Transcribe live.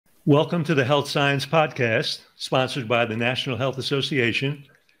Welcome to the Health Science Podcast, sponsored by the National Health Association.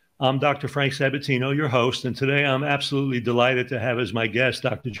 I'm Dr. Frank Sabatino, your host, and today I'm absolutely delighted to have as my guest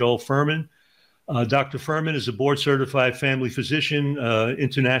Dr. Fuhrman. Dr. Fuhrman is a board-certified family physician,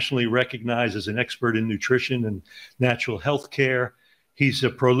 internationally recognized as an expert in nutrition and natural health care. He's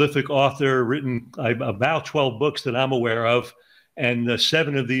a prolific author, written about 12 books that I'm aware of, and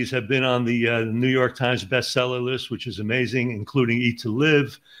 7 of these have been on the New York Times bestseller list, which is amazing, including Eat to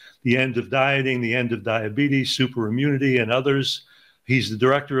Live, The End of Dieting, The End of Diabetes, Superimmunity, and others. He's the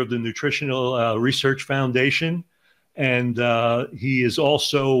director of the Nutritional Research Foundation, and he is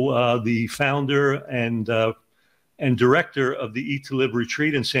also the founder and director of the Eat to Live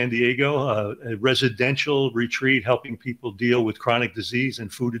retreat in San Diego, a residential retreat helping people deal with chronic disease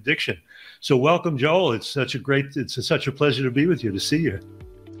and food addiction. So welcome, Joel. It's such a pleasure to be with you, to see you.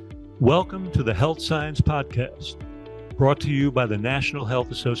 Welcome to the Health Science Podcast, brought to you by the National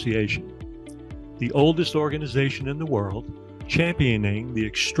Health Association, the oldest organization in the world championing the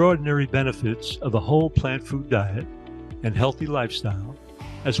extraordinary benefits of a whole plant food diet and healthy lifestyle,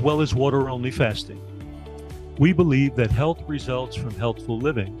 as well as water-only fasting. We believe that health results from healthful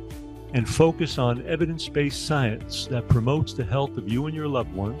living and focus on evidence-based science that promotes the health of you and your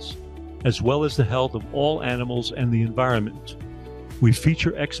loved ones, as well as the health of all animals and the environment. We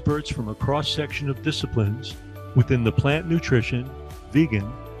feature experts from a cross-section of disciplines within the plant nutrition, vegan,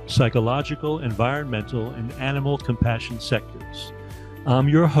 psychological, environmental, and animal compassion sectors. I'm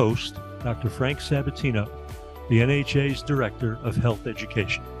your host, Dr. Frank Sabatino, the NHA's Director of Health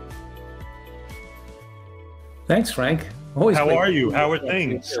Education. Thanks, Frank. How are you? How are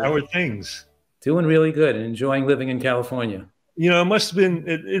things? Doing really good and enjoying living in California. You know,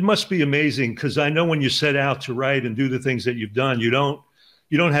 it must be amazing, because I know when you set out to write and do the things that you've done, you don't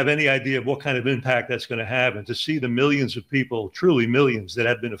have any idea of what kind of impact that's going to have. And to see the millions of people, truly millions, that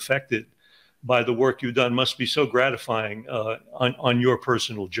have been affected by the work you've done must be so gratifying on your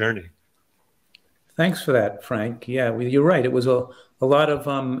personal journey. Thanks for that, Frank. Yeah, you're right. It was a lot of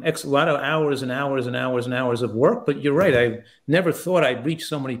hours and hours and hours and hours of work. But you're right. I never thought I'd reach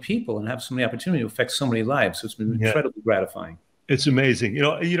so many people and have so many opportunities to affect so many lives. So it's been incredibly gratifying. It's amazing.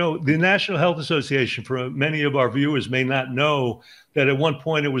 You know, the National Health Association, for many of our viewers, may not know that at one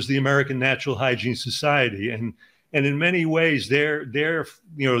point it was the American Natural Hygiene Society, and in many ways their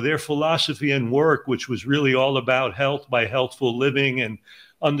philosophy and work, which was really all about health by healthful living and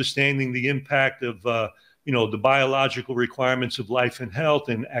understanding the impact of the biological requirements of life and health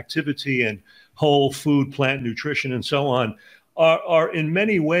and activity and whole food, plant nutrition, and so on, are in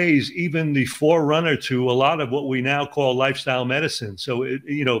many ways even the forerunner to a lot of what we now call lifestyle medicine. So,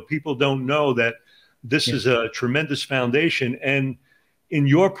 people don't know that this is a tremendous foundation. And in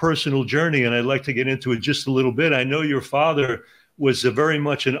your personal journey, and I'd like to get into it just a little bit, I know your father was very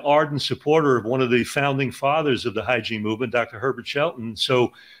much an ardent supporter of one of the founding fathers of the hygiene movement, Dr. Herbert Shelton.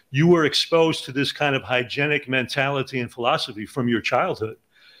 So you were exposed to this kind of hygienic mentality and philosophy from your childhood.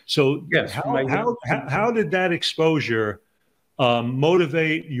 So yes, how did that exposure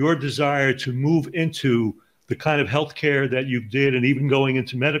motivate your desire to move into the kind of healthcare that you did, and even going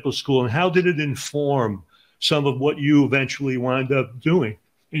into medical school? And how did it inform some of what you eventually wound up doing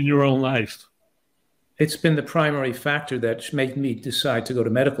in your own life? It's been the primary factor that made me decide to go to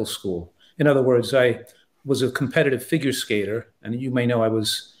medical school. In other words, I was a competitive figure skater, and you may know I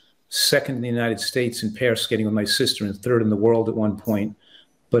was second in the United States in pair skating with my sister and third in the world at one point.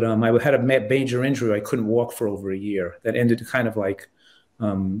 But I had a major injury. I couldn't walk for over a year. That ended kind of like,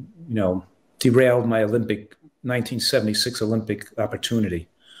 derailed my 1976 Olympic opportunity.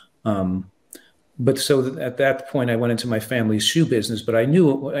 But so at that point, I went into my family's shoe business. But I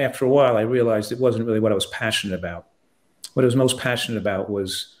knew after a while, I realized it wasn't really what I was passionate about. What I was most passionate about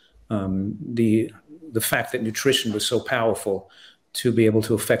was the fact that nutrition was so powerful to be able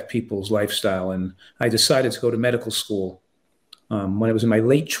to affect people's lifestyle. And I decided to go to medical school when I was in my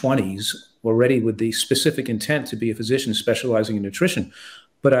late 20s, already with the specific intent to be a physician specializing in nutrition.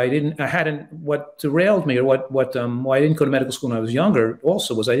 But what derailed me, or why I didn't go to medical school when I was younger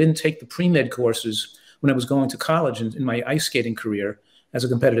also, was I didn't take the pre-med courses when I was going to college in my ice skating career as a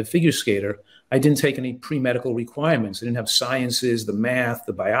competitive figure skater. I didn't take any pre-medical requirements. I didn't have sciences, the math,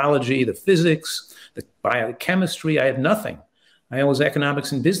 the biology, the physics, the biochemistry. I had nothing. I was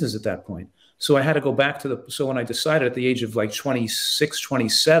economics and business at that point. So I had to go back so when I decided at the age of like 26,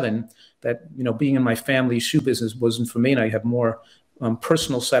 27, that, being in my family's shoe business wasn't for me, and I have more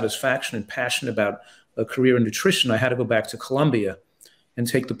personal satisfaction and passion about a career in nutrition, I had to go back to Columbia and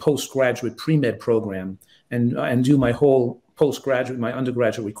take the postgraduate pre-med program and do my whole postgraduate, my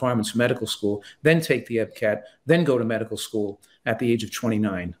undergraduate requirements for medical school, then take the EBCAT, then go to medical school at the age of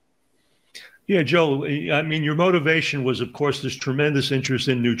 29. Yeah, Joe, I mean, your motivation was, of course, this tremendous interest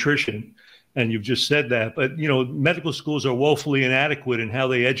in nutrition. And you've just said that. But, medical schools are woefully inadequate in how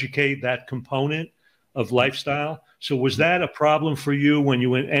they educate that component of lifestyle. So was that a problem for you when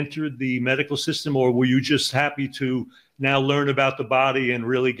you entered the medical system, or were you just happy to now learn about the body and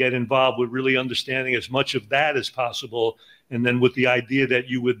really get involved with really understanding as much of that as possible? And then with the idea that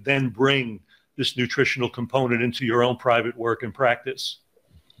you would then bring this nutritional component into your own private work and practice?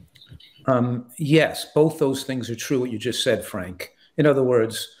 Yes, both those things are true, what you just said, Frank. In other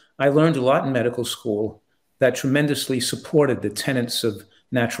words, I learned a lot in medical school that tremendously supported the tenets of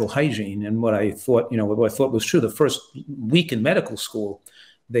natural hygiene. And what I thought, what I thought was true, the first week in medical school,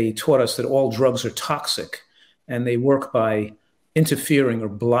 they taught us that all drugs are toxic and they work by interfering or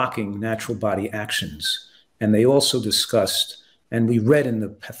blocking natural body actions. And they also discussed, and we read in the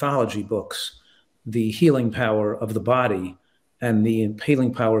pathology books, the healing power of the body and the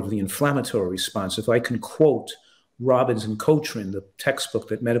healing power of the inflammatory response. If I can quote Robbins and Cochrane, the textbook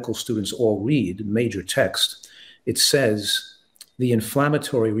that medical students all read, major text, it says the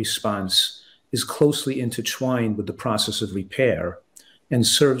inflammatory response is closely intertwined with the process of repair and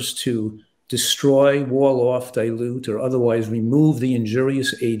serves to destroy, wall off, dilute, or otherwise remove the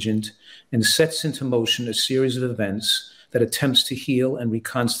injurious agent and sets into motion a series of events that attempts to heal and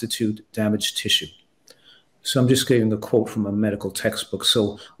reconstitute damaged tissue. So I'm just giving a quote from a medical textbook.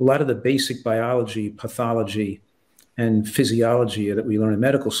 So a lot of the basic biology, pathology, and physiology that we learn in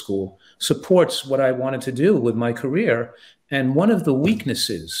medical school supports what I wanted to do with my career. And one of the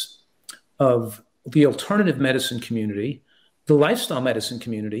weaknesses of the alternative medicine community, the lifestyle medicine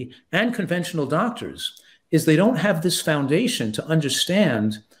community, and conventional doctors is they don't have this foundation to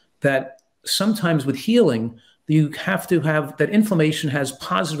understand that sometimes with healing, you have to have that inflammation has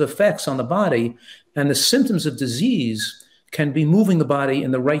positive effects on the body, and the symptoms of disease can be moving the body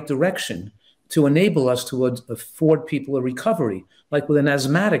in the right direction to enable us to afford people a recovery. Like with an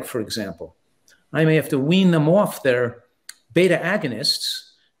asthmatic, for example, I may have to wean them off their beta agonists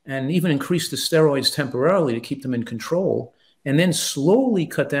and even increase the steroids temporarily to keep them in control, and then slowly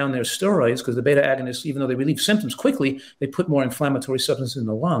cut down their steroids because the beta agonists, even though they relieve symptoms quickly, they put more inflammatory substances in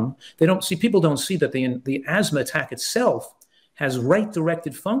the lung. People don't see that the asthma attack itself has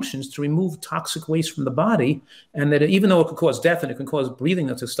right-directed functions to remove toxic waste from the body, and that even though it could cause death and it can cause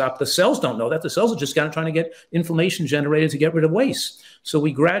breathing to stop, the cells don't know that. The cells are just kind of trying to get inflammation generated to get rid of waste. So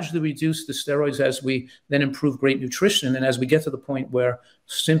we gradually reduce the steroids as we then improve great nutrition, and as we get to the point where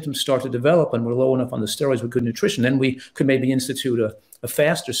symptoms start to develop and we're low enough on the steroids with good nutrition, then we could maybe institute a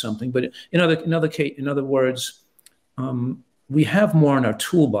fast or something. But in other words, we have more in our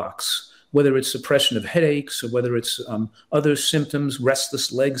toolbox, whether it's suppression of headaches or whether it's other symptoms,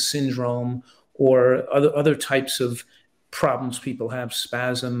 restless leg syndrome, or other types of problems people have,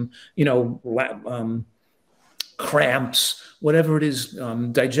 spasm, cramps, whatever it is,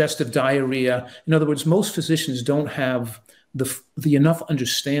 digestive diarrhea. In other words, most physicians don't have the enough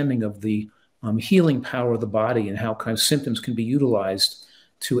understanding of the healing power of the body and how kind of symptoms can be utilized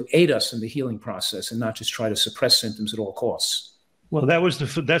to aid us in the healing process and not just try to suppress symptoms at all costs. Well, that's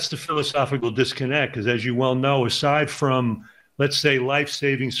the philosophical disconnect, because as you well know, aside from, let's say,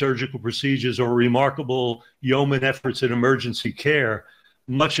 life-saving surgical procedures or remarkable yeoman efforts at emergency care,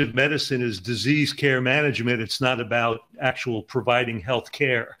 much of medicine is disease care management. It's not about actual providing health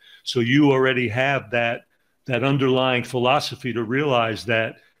care. So you already have that underlying philosophy to realize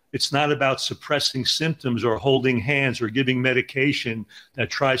that it's not about suppressing symptoms or holding hands or giving medication that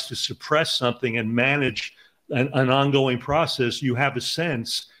tries to suppress something and manage an ongoing process. You have a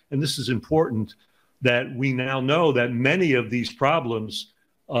sense, and this is important, that we now know that many of these problems,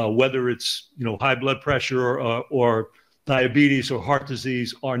 whether it's high blood pressure or diabetes or heart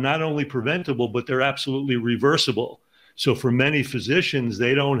disease, are not only preventable, but they're absolutely reversible. So for many physicians,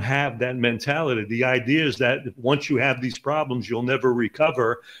 they don't have that mentality. The idea is that once you have these problems, you'll never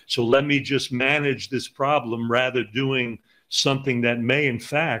recover. So let me just manage this problem rather doing something that may, in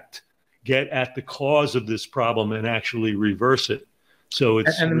fact, get at the cause of this problem and actually reverse it. So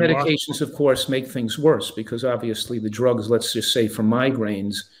it's and the medications, of course, make things worse because obviously the drugs, let's just say for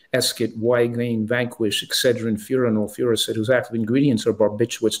migraines, Esket, Wygreen, Vanquish, Excedrin, Furanol, Furacid, whose active ingredients are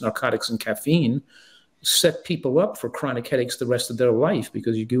barbiturates, narcotics, and caffeine, set people up for chronic headaches the rest of their life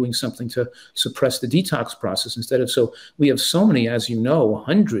because you're doing something to suppress the detox process instead of. So we have so many, as you know,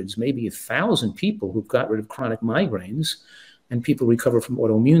 hundreds, maybe 1,000 people who've got rid of chronic migraines, and people recover from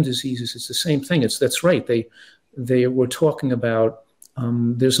autoimmune diseases. It's the same thing. That's right. They were talking about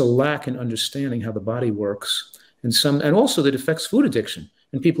there's a lack in understanding how the body works, and also that affects food addiction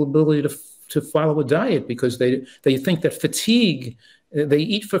and people's ability to follow a diet because they think that fatigue They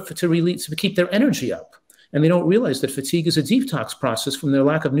eat to keep their energy up. And they don't realize that fatigue is a detox process from their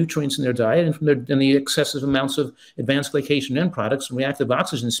lack of nutrients in their diet and from the excessive amounts of advanced glycation end products and reactive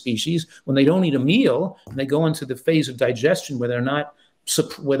oxygen species. When they don't eat a meal and they go into the phase of digestion where they're not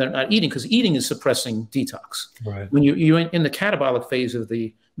eating, because eating is suppressing detox. Right. When you're in the catabolic phase of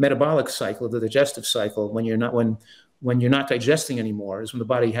the metabolic cycle, of the digestive cycle, when you're not digesting anymore, is when the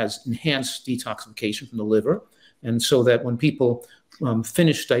body has enhanced detoxification from the liver. And so that when people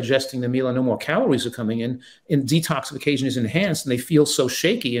finish digesting the meal and no more calories are coming in, and detoxification is enhanced, and they feel so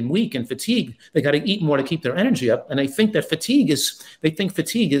shaky and weak and fatigued, they got to eat more to keep their energy up. And they think fatigue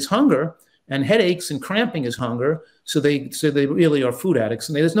is hunger, and headaches and cramping is hunger. So they really are food addicts.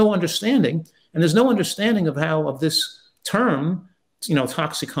 And there's no understanding, of this term,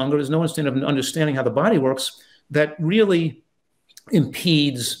 toxic hunger. There's no understanding how the body works that really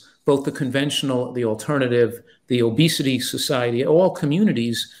impedes both the conventional, the alternative, the obesity society. All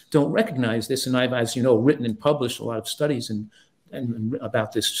communities don't recognize this. And I've, as you know, written and published a lot of studies and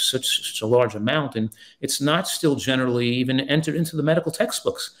about this such a large amount. And it's not still generally even entered into the medical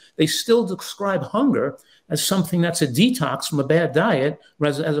textbooks. They still describe hunger as something that's a detox from a bad diet,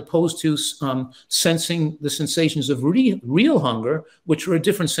 as opposed to sensing the sensations of real hunger, which are a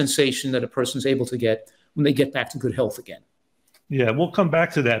different sensation that a person's able to get when they get back to good health again. Yeah, we'll come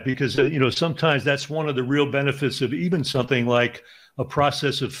back to that because, sometimes that's one of the real benefits of even something like a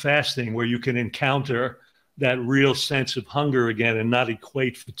process of fasting, where you can encounter that real sense of hunger again and not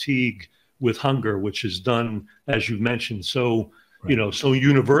equate fatigue with hunger, which is done, as you mentioned, so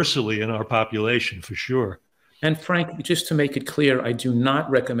universally in our population, for sure. And Frank, just to make it clear, I do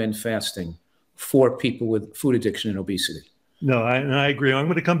not recommend fasting for people with food addiction and obesity. No, I agree. I'm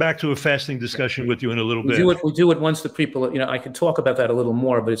going to come back to a fasting discussion with you in a little bit. We do it once the people, I can talk about that a little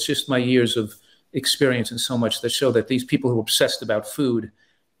more, but it's just my years of experience and so much that show that these people who are obsessed about food,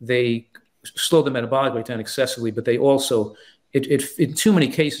 they slow the metabolic rate down excessively, but they also, in too many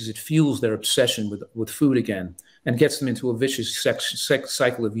cases, it fuels their obsession with food again and gets them into a vicious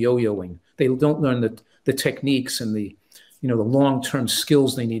cycle of yo-yoing. They don't learn the techniques and the long-term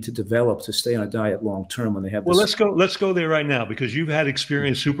skills they need to develop to stay on a diet long-term when they have this. Well, let's go there right now, because you've had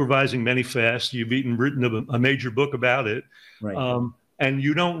experience supervising many fasts. You've written a major book about it. Right. And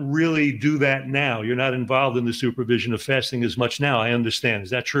you don't really do that now. You're not involved in the supervision of fasting as much now, I understand. Is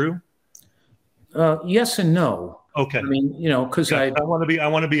that true? Yes and no. Okay. I mean, because I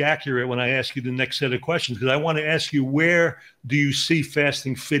want to be accurate when I ask you the next set of questions, because I want to ask you, where do you see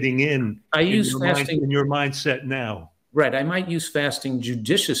fasting fitting in? I use fasting in your mindset now. Right. I might use fasting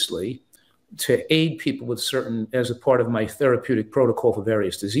judiciously to aid people with as a part of my therapeutic protocol for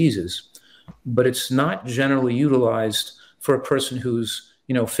various diseases, but it's not generally utilized for a person who's,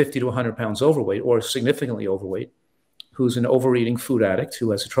 50 to 100 pounds overweight or significantly overweight, who's an overeating food addict,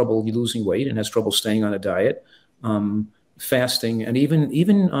 who has trouble losing weight and has trouble staying on a diet. Fasting, and even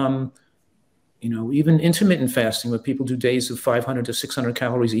intermittent fasting, where people do days of 500 to 600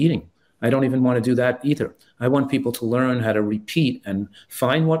 calories eating. I don't even want to do that either. I want people to learn how to repeat and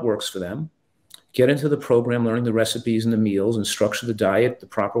find what works for them, get into the program, learning the recipes and the meals, and structure the diet the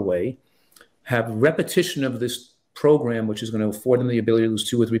proper way, have repetition of this program, which is going to afford them the ability to lose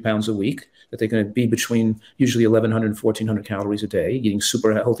 2 or 3 pounds a week, that they're going to be between usually 1,100 and 1,400 calories a day, eating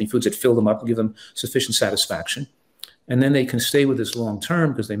super healthy foods that fill them up and give them sufficient satisfaction. And then they can stay with this long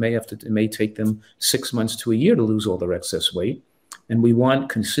term, because it may take them 6 months to a year to lose all their excess weight. And we want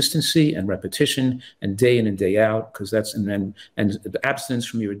consistency and repetition and day in and day out, because and the abstinence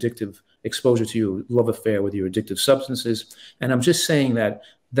from your addictive exposure to your love affair with your addictive substances. And I'm just saying that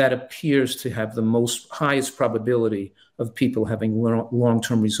appears to have the highest probability of people having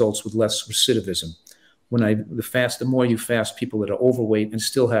long-term results with less recidivism. The more you fast people that are overweight and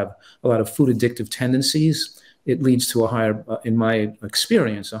still have a lot of food addictive tendencies, it leads to a higher, in my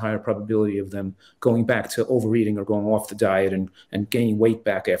experience, a higher probability of them going back to overeating or going off the diet and gaining weight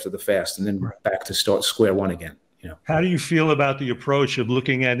back after the fast, and then back to start square one again. How do you feel about the approach of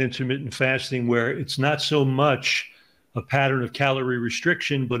looking at intermittent fasting, where it's not so much a pattern of calorie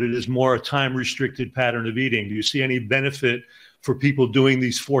restriction, but it is more a time-restricted pattern of eating? Do you see any benefit for people doing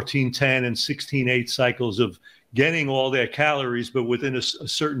these 14-10 and 16-8 cycles of getting all their calories, but within a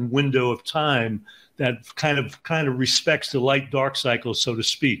certain window of time that kind of respects the light-dark cycle, so to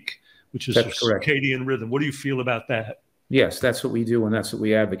speak, which is a circadian rhythm? What do you feel about that? Yes, that's what we do, and that's what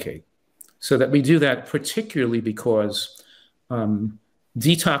we advocate. So that we do that particularly because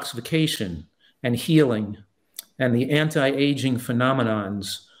detoxification and healing and the anti-aging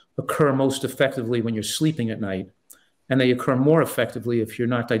phenomenons occur most effectively when you're sleeping at night, and they occur more effectively if you're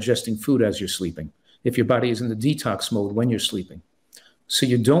not digesting food as you're sleeping, if your body is in the detox mode when you're sleeping. So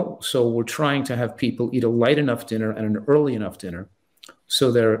you don't. So we're trying to have people eat a light enough dinner and an early enough dinner,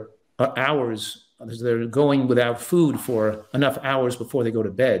 so their hours, they're going without food for enough hours before they go to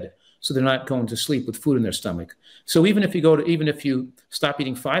bed, so they're not going to sleep with food in their stomach. So even if you stop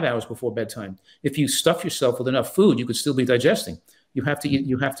eating 5 hours before bedtime, if you stuff yourself with enough food, you could still be digesting. You have to eat.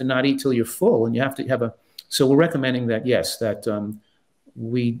 You have to not eat till you're full, and you have to have a. So we're recommending that, yes, that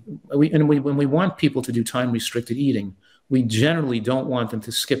when we want people to do time restricted eating, we generally don't want them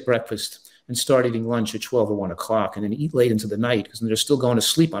to skip breakfast and start eating lunch at 12 or 1 o'clock and then eat late into the night, because they're still going to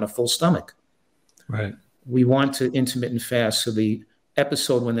sleep on a full stomach. Right. We want to intermittent fast, so the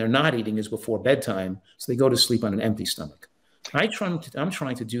episode when they're not eating is before bedtime, so they go to sleep on an empty stomach. I'm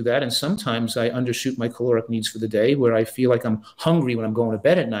trying to do that, and sometimes I undershoot my caloric needs for the day, where I feel like I'm hungry when I'm going to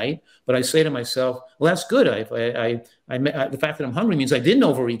bed at night. But I say to myself, well, that's good. The fact that I'm hungry means I didn't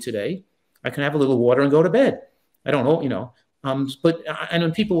overeat today. I can have a little water and go to bed. I don't know, and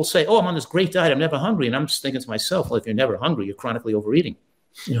when people will say, oh, I'm on this great diet, I'm never hungry. And I'm just thinking to myself, well, if you're never hungry, you're chronically overeating.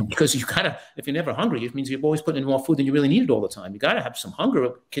 Because if you're never hungry, it means you're always putting in more food than you really needed all the time. You got to have some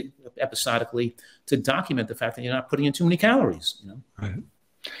hunger episodically to document the fact that you're not putting in too many calories. Right.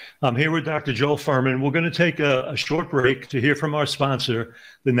 I'm here with Dr. Joel Fuhrman. We're going to take a short break to hear from our sponsor,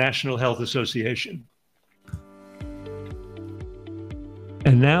 the National Health Association.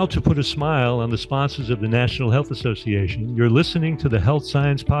 And now, to put a smile on the sponsors of the National Health Association, you're listening to the Health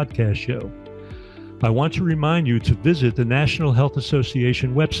Science Podcast Show. I want to remind you to visit the National Health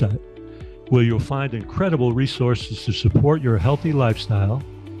Association website, where you'll find incredible resources to support your healthy lifestyle,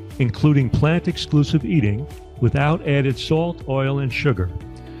 including plant-exclusive eating without added salt, oil, and sugar.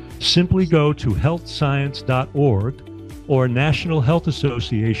 Simply go to healthscience.org or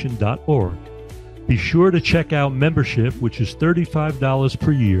nationalhealthassociation.org. Be sure to check out membership, which is $35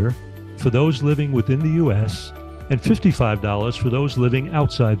 per year for those living within the U.S. and $55 for those living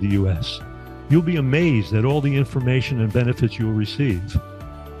outside the U.S. You'll be amazed at all the information and benefits you'll receive.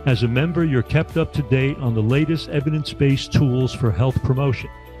 As a member, you're kept up to date on the latest evidence-based tools for health promotion.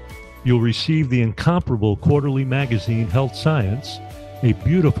 You'll receive the incomparable quarterly magazine, Health Science, a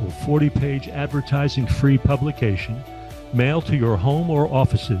beautiful 40-page advertising-free publication mailed to your home or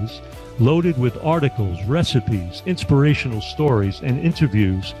offices, loaded with articles, recipes, inspirational stories, and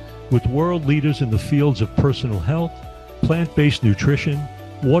interviews with world leaders in the fields of personal health, plant-based nutrition,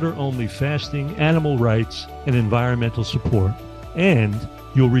 water-only fasting, animal rights, and environmental support. And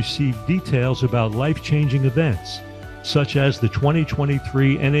you'll receive details about life-changing events, such as the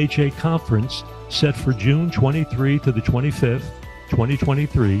 2023 NHA Conference set for June 23 to the 25th,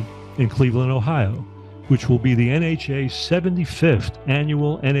 2023 in Cleveland, Ohio, which will be the NHA's 75th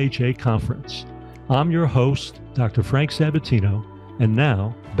annual NHA Conference. I'm your host, Dr. Frank Sabatino, and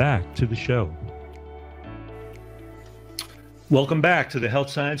now back to the show. Welcome back to the Health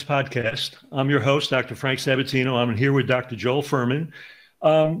Science Podcast. I'm your host, Dr. Frank Sabatino. I'm here with Dr. Joel Fuhrman.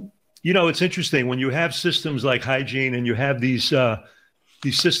 It's interesting when you have systems like hygiene and you have these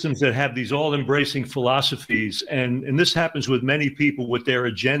systems that have these all-embracing philosophies, and this happens with many people with their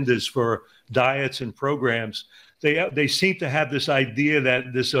agendas for diets and programs. They seem to have this idea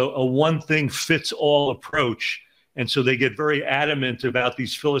that this a one-thing-fits-all approach, and so they get very adamant about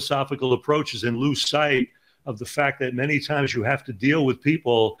these philosophical approaches and lose sight of the fact that many times you have to deal with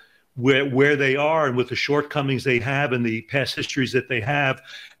people where they are and with the shortcomings they have and the past histories that they have.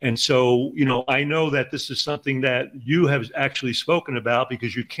 And so, I know that this is something that you have actually spoken about,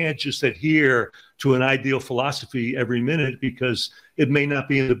 because you can't just adhere to an ideal philosophy every minute, because it may not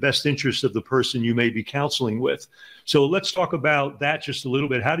be in the best interest of the person you may be counseling with. So let's talk about that just a little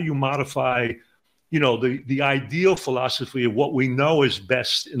bit. How do you modify, the ideal philosophy of what we know is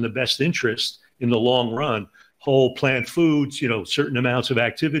best in the best interest in the long run? Whole plant foods, certain amounts of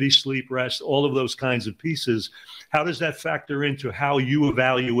activity, sleep, rest, all of those kinds of pieces. How does that factor into how you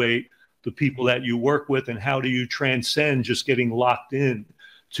evaluate the people that you work with, and how do you transcend just getting locked in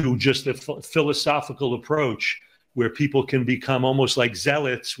to just a philosophical approach where people can become almost like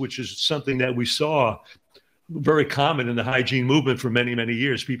zealots, which is something that we saw very common in the hygiene movement for many, many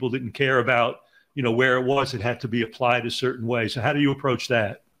years. People didn't care about, where it was. It had to be applied a certain way. So how do you approach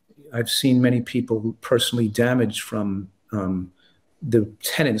that? I've seen many people personally damaged from the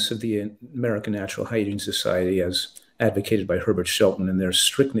tenets of the American Natural Hygiene Society as advocated by Herbert Shelton, and their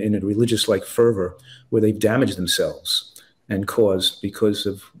strict in a religious-like fervor where they've damaged themselves and caused because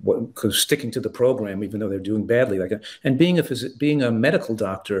of sticking to the program, even though they're doing badly. And being a medical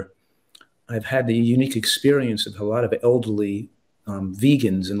doctor, I've had the unique experience of a lot of elderly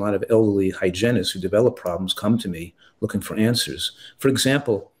vegans and a lot of elderly hygienists who develop problems come to me looking for answers. For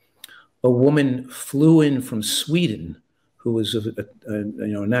example, a woman flew in from Sweden who was a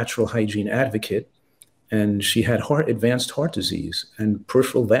natural hygiene advocate, and she had advanced heart disease and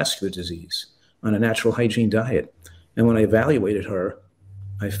peripheral vascular disease on a natural hygiene diet. And when I evaluated her,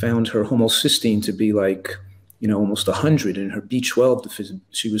 I found her homocysteine to be like, almost 100, and her B12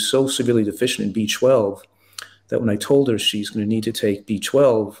 she was so severely deficient in B12 that when I told her she's going to need to take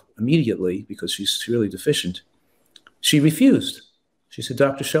B12 immediately because she's severely deficient, she refused. She said,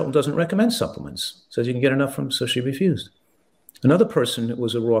 Dr. Shelton doesn't recommend supplements. Says you can get enough from, so she refused. Another person that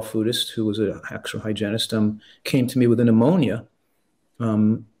was a raw foodist who was an actual hygienist came to me with a pneumonia,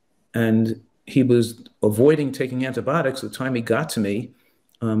 and he was avoiding taking antibiotics. The time he got to me,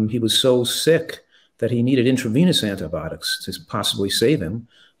 he was so sick that he needed intravenous antibiotics to possibly save him.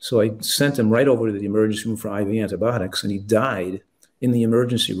 So I sent him right over to the emergency room for IV antibiotics, and he died in the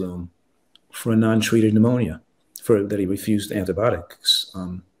emergency room for a non-treated pneumonia, that he refused antibiotics.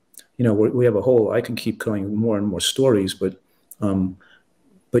 We have a whole, I can keep going more and more stories, but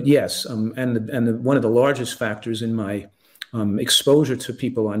yes, one of the largest factors in my exposure to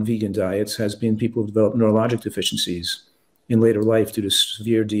people on vegan diets has been people who develop neurologic deficiencies in later life due to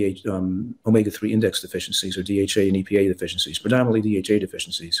severe omega-3 index deficiencies, or DHA and EPA deficiencies, predominantly DHA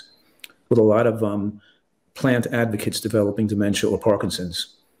deficiencies, with a lot of plant advocates developing dementia or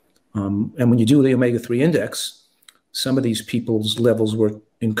Parkinson's. And when you do the omega-3 index, some of these people's levels were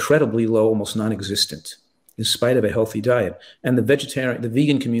incredibly low, almost non-existent, in spite of a healthy diet. And the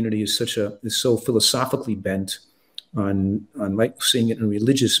vegan community is so philosophically bent on like seeing it in a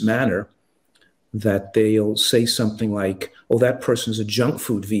religious manner that they'll say something like, oh, that person's a junk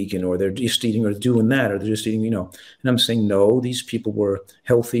food vegan, or they're just eating or doing that, or they're just eating, And I'm saying, no, these people were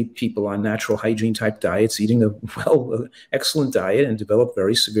healthy people on natural hygiene type diets, eating excellent diet, and develop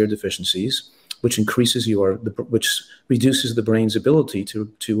very severe deficiencies, which which reduces the brain's ability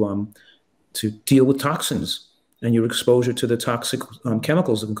to deal with toxins, and your exposure to the toxic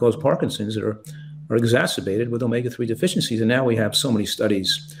chemicals that can cause Parkinson's are exacerbated with omega-3 deficiencies. And now we have so many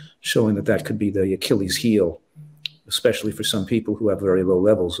studies showing that could be the Achilles heel, especially for some people who have very low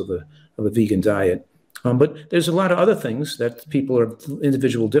levels of a vegan diet. But there's a lot of other things that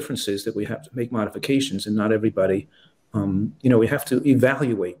individual differences that we have to make modifications, and not everybody, we have to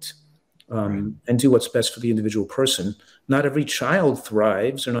evaluate and do what's best for the individual person. Not every child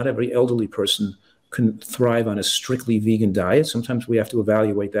thrives, or not every elderly person can thrive on a strictly vegan diet. Sometimes we have to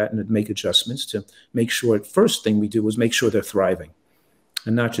evaluate that and make adjustments to make sure. First thing we do is make sure they're thriving,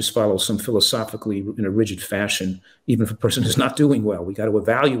 and not just follow some philosophically in a rigid fashion, even if a person is not doing well. We got to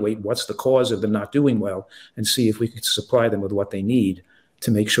evaluate what's the cause of them not doing well and see if we could supply them with what they need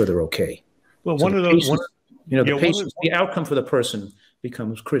to make sure they're okay. Well, so the outcome for the person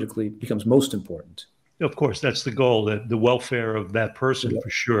becomes most important. Of course, that's the goal, the welfare of that person, for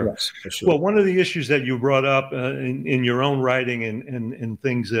sure. Yes, for sure. Well, one of the issues that you brought up in your own writing and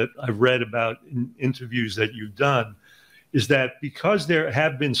things that I've read about in interviews that you've done is that because there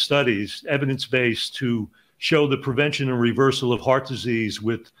have been studies, evidence-based, to show the prevention and reversal of heart disease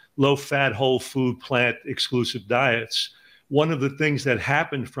with low-fat, whole food, plant-exclusive diets, one of the things that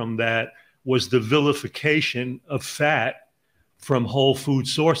happened from that was the vilification of fat from whole food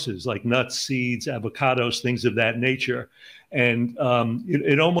sources like nuts, seeds, avocados, things of that nature. And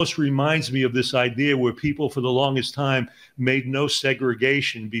it almost reminds me of this idea where people for the longest time made no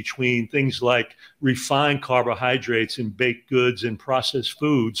segregation between things like refined carbohydrates in baked goods and processed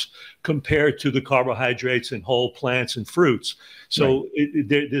foods compared to the carbohydrates in whole plants and fruits. So right.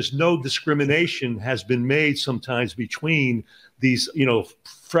 There's no discrimination has been made sometimes between these,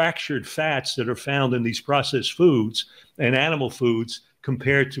 fractured fats that are found in these processed foods and animal foods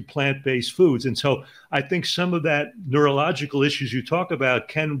compared to plant-based foods. And so I think some of that neurological issues you talk about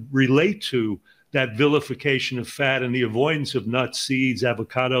can relate to that vilification of fat and the avoidance of nuts, seeds,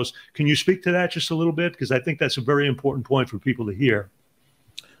 avocados. Can you speak to that just a little bit? Because I think that's a very important point for people to hear.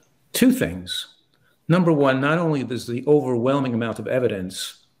 Two things. Number one, not only is the overwhelming amount of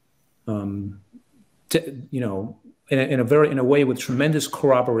evidence, in a way with tremendous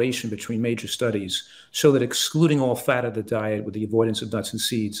corroboration between major studies, show that excluding all fat of the diet with the avoidance of nuts and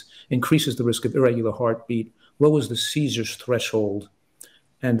seeds increases the risk of irregular heartbeat, lowers the seizures threshold,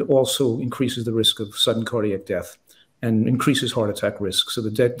 and also increases the risk of sudden cardiac death and increases heart attack risk. So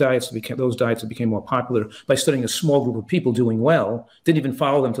those diets that became more popular by studying a small group of people doing well, didn't even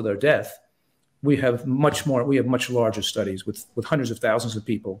follow them to their death. We have much larger studies with hundreds of thousands of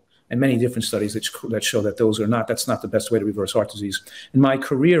people, and many different studies that show that that's not the best way to reverse heart disease. In my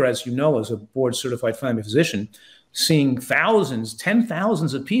career, as you know, as a board certified family physician, seeing thousands,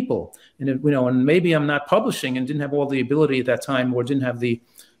 10,000s of people, and maybe I'm not publishing and didn't have all the ability at that time, or didn't have the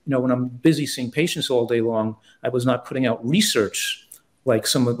when I'm busy seeing patients all day long, I was not putting out research like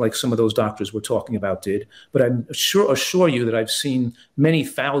some of those doctors we're talking about did. But I'm assure you that I've seen many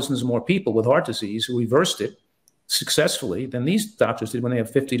thousands more people with heart disease who reversed it successfully than these doctors did when they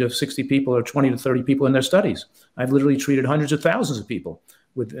have 50 to 60 people or 20 to 30 people in their studies. I've literally treated hundreds of thousands of people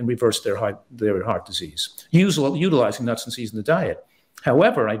and reversed their heart disease, utilizing nuts and seeds in the diet.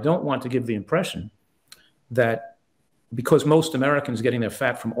 However, I don't want to give the impression that because most Americans are getting their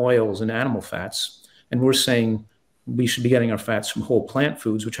fat from oils and animal fats, and we're saying we should be getting our fats from whole plant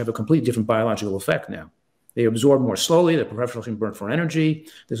foods, which have a completely different biological effect now. They absorb more slowly, they're preferentially burnt for energy.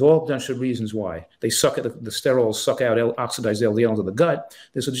 There's all bunch of reasons why. They suck at the sterols, suck out oxidized LDL into the gut.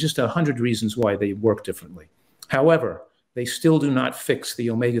 There's just 100 reasons why they work differently. However, they still do not fix the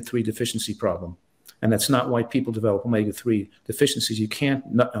omega-3 deficiency problem. And that's not why people develop omega-3 deficiencies. You can't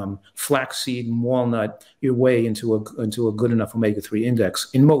flaxseed and walnut your way into a good enough omega-3 index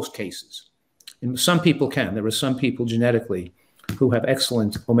in most cases. And some people can. There are some people genetically who have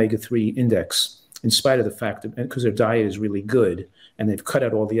excellent omega-3 index in spite of the fact that because their diet is really good and they've cut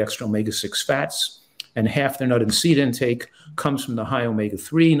out all the extra omega-6 fats, and half their nut and seed intake comes from the high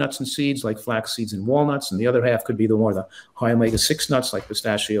omega-3 nuts and seeds like flax seeds and walnuts, and the other half could be the high omega-6 nuts like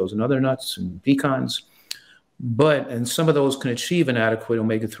pistachios and other nuts and pecans. And some of those can achieve an adequate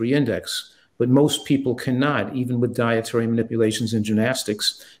omega-3 index, but most people cannot, even with dietary manipulations and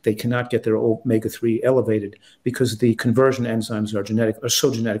gymnastics. They cannot get their omega-3 elevated because the conversion enzymes are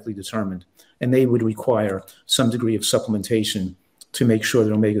so genetically determined, and they would require some degree of supplementation to make sure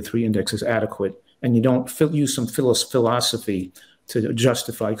that omega-3 index is adequate. And you don't use some philosophy to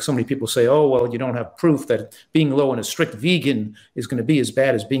justify. So many people say, oh, well, you don't have proof that being low in a strict vegan is going to be as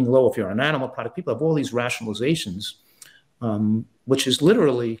bad as being low if you're an animal product. People have all these rationalizations, which is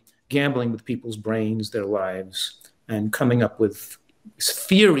literally gambling with people's brains, their lives, and coming up with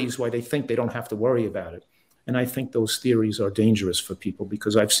theories why they think they don't have to worry about it. And I think those theories are dangerous for people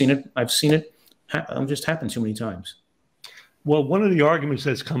because I've seen it just happen too many times. Well, one of the arguments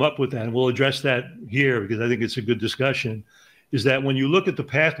that's come up with that, and we'll address that here because I think it's a good discussion, is that when you look at the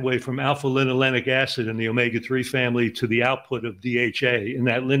pathway from alpha-linolenic acid in the omega-3 family to the output of DHA in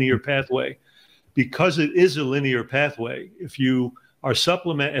that linear pathway, because it is a linear pathway, if you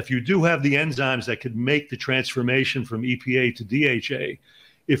do have the enzymes that could make the transformation from EPA to DHA,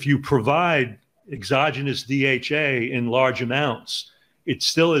 if you provide exogenous DHA in large amounts, it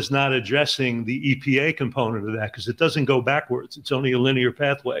still is not addressing the EPA component of that because it doesn't go backwards. It's only a linear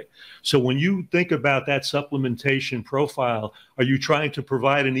pathway. So when you think about that supplementation profile, are you trying to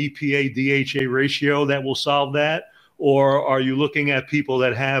provide an EPA-DHA ratio that will solve that? Or are you looking at people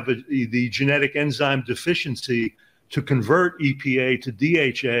that have the genetic enzyme deficiency to convert EPA to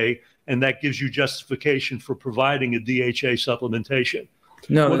DHA, and that gives you justification for providing a DHA supplementation?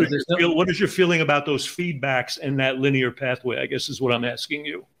 No, what is your feeling about those feedbacks and that linear pathway, I guess is what I'm asking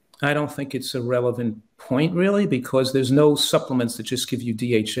you. I don't think it's a relevant point, really, because there's no supplements that just give you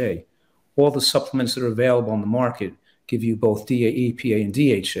DHA. All the supplements that are available on the market give you both EPA and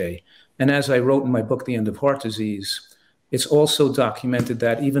DHA. And as I wrote in my book, The End of Heart Disease, it's also documented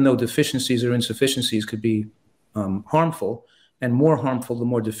that even though deficiencies or insufficiencies could be harmful, and more harmful the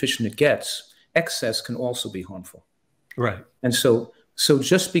more deficient it gets, excess can also be harmful. Right. And so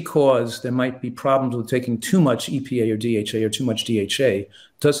just because there might be problems with taking too much EPA or DHA or too much DHA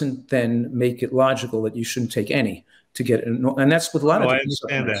doesn't then make it logical that you shouldn't take any to get it. And that's with a lot of I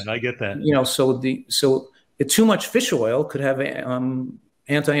understand that. I get that. So too much fish oil could have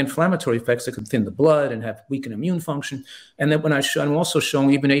anti-inflammatory effects that can thin the blood and have weakened immune function. And then I'm also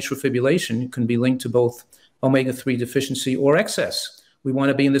showing even atrial fibrillation can be linked to both omega-3 deficiency or excess. We want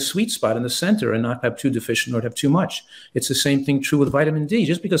to be in the sweet spot in the center and not have too deficient or have too much. It's the same thing true with vitamin D.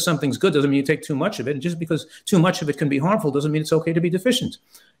 Just because something's good doesn't mean you take too much of it. And just because too much of it can be harmful doesn't mean it's okay to be deficient.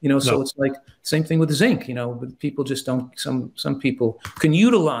 So it's like same thing with zinc. But people just don't. Some people can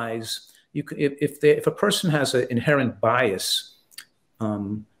utilize. If a person has an inherent bias,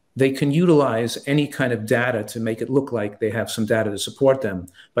 they can utilize any kind of data to make it look like they have some data to support them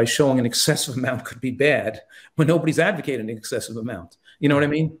by showing an excessive amount could be bad when nobody's advocating an excessive amount. You know what I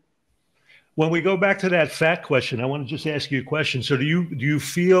mean? When we go back to that fat question, I want to just ask you a question. So do you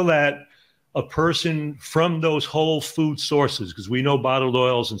feel that a person from those whole food sources, because we know bottled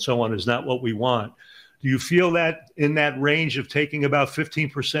oils and so on is not what we want, do you feel that in that range of taking about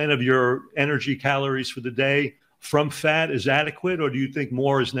 15% of your energy calories for the day from fat is adequate, or do you think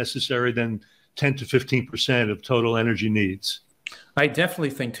more is necessary than 10 to 15% of total energy needs? I definitely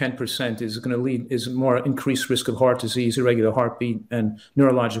think 10% is going to is more increased risk of heart disease, irregular heartbeat, and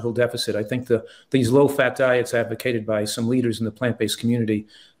neurological deficit. I think these low-fat diets advocated by some leaders in the plant-based community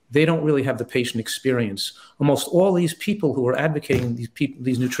they don't really have the patient experience. Almost all these people who are advocating,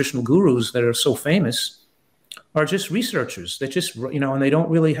 these nutritional gurus that are so famous, are just researchers. They just, and they don't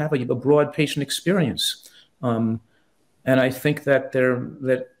really have a broad patient experience. And I think that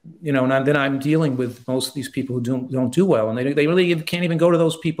and then I'm dealing with most of these people who don't do well, and they really can't even go to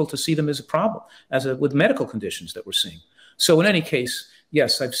those people to see them as a problem, with medical conditions that we're seeing. So in any case,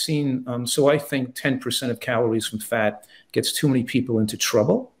 yes, I've seen, so I think 10% of calories from fat gets too many people into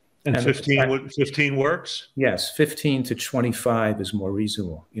trouble. And 15 works? Yes, 15 to 25 is more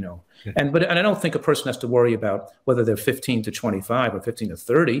reasonable, Okay. And I don't think a person has to worry about whether they're 15 to 25 or 15 to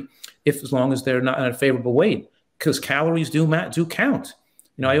 30, as long as they're not in a favorable weight, because calories do count.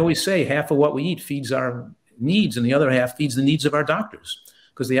 I always say half of what we eat feeds our needs, and the other half feeds the needs of our doctors,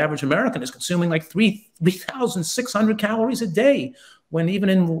 because the average American is consuming like 3,600 calories a day, when even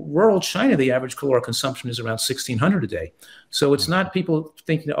in rural China, the average caloric consumption is around 1,600 a day. So it's not people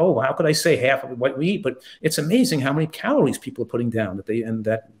thinking, oh, how could I say half of what we eat? But it's amazing how many calories people are putting down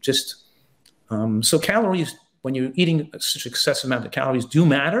so calories, when you're eating such an excessive amount of calories, do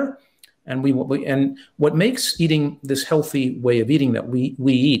matter. And what makes eating this healthy way of eating that we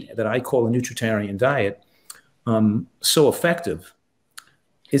eat, that I call a nutritarian diet, so effective,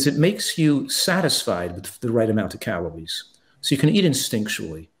 is it makes you satisfied with the right amount of calories. So you can eat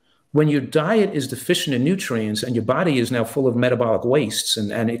instinctually. When your diet is deficient in nutrients and your body is now full of metabolic wastes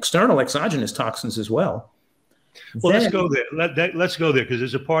and external exogenous toxins as well. Well, let's go there. Let's go there, because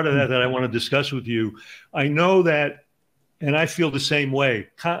there's a part of that I want to discuss with you. I know that, and I feel the same way.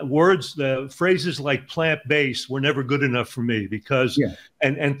 Phrases like plant-based were never good enough for me, because,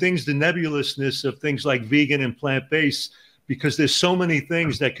 and things, the nebulousness of things like vegan and plant-based, because there's so many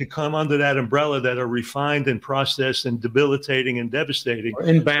things that could come under that umbrella that are refined and processed and debilitating and devastating. Or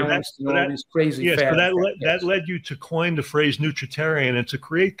imbalanced and all these crazy fats. So that led you to coin the phrase nutritarian, and to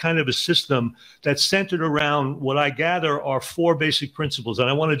create kind of a system that's centered around what I gather are 4 basic principles. And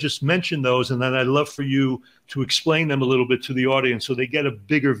I want to just mention those, and then I'd love for you to explain them a little bit to the audience so they get a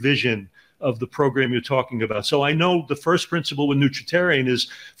bigger vision of the program you're talking about. So I know the first principle with nutritarian is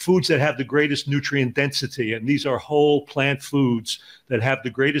foods that have the greatest nutrient density, and these are whole plant foods that have the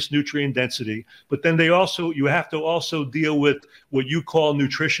greatest nutrient density. But then you have to also deal with what you call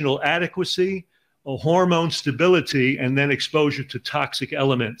nutritional adequacy, hormone stability, and then exposure to toxic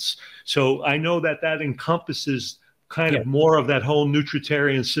elements. So I know that encompasses kind of more of that whole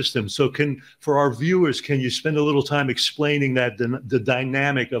nutritarian system. So for our viewers, can you spend a little time explaining the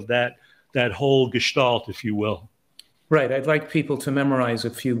dynamic of that whole gestalt, if you will? Right. I'd like people to memorize a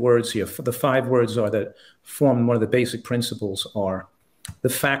few words here. The 5 words that form one of the basic principles are the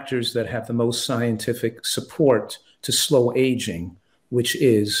factors that have the most scientific support to slow aging, which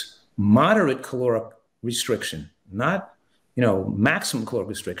is moderate caloric restriction, not maximum caloric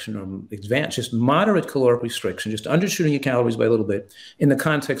restriction or advanced, just moderate caloric restriction, just undershooting your calories by a little bit in the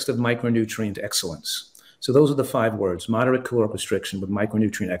context of micronutrient excellence. So those are the 5 words: moderate caloric restriction with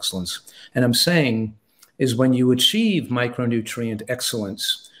micronutrient excellence. And I'm saying is when you achieve micronutrient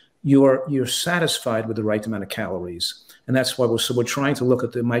excellence, you're satisfied with the right amount of calories. And that's why we're trying to look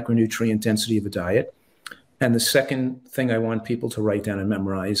at the micronutrient density of a diet. And the second thing I want people to write down and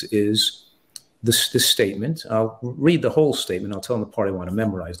memorize is this statement. I'll read the whole statement. I'll tell them the part I want to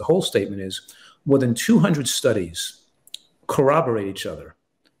memorize. The whole statement is, more than 200 studies corroborate each other,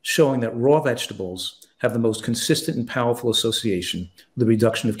 showing that raw vegetables have the most consistent and powerful association with the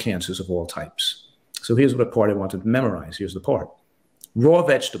reduction of cancers of all types. So here's what part I want to memorize. Here's the part. Raw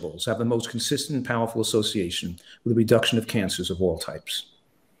vegetables have the most consistent and powerful association with the reduction of cancers of all types.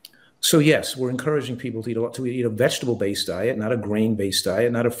 So yes, we're encouraging people to eat a vegetable-based diet, not a grain-based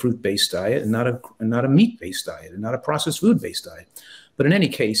diet, not a fruit-based diet, and not a meat-based diet, and not a processed food-based diet. But in any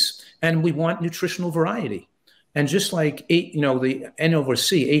case, and we want nutritional variety. And just like the N over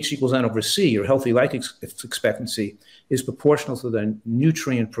C, H equals N over C, your healthy life expectancy is proportional to the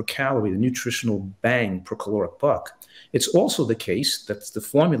nutrient per calorie, the nutritional bang per caloric buck. It's also the case that the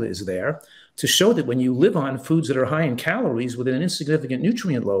formula is there to show that when you live on foods that are high in calories with an insignificant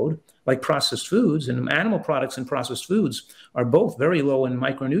nutrient load, like processed foods, and animal products and processed foods are both very low in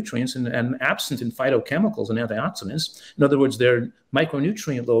micronutrients and absent in phytochemicals and antioxidants. In other words, their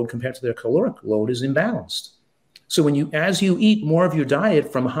micronutrient load compared to their caloric load is imbalanced. So as you eat more of your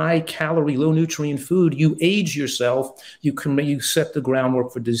diet from high calorie, low nutrient food, you age yourself, you set the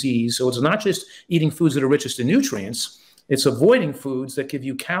groundwork for disease. So it's not just eating foods that are richest in nutrients, it's avoiding foods that give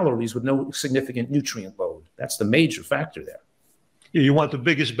you calories with no significant nutrient load. That's the major factor there. Yeah, you want the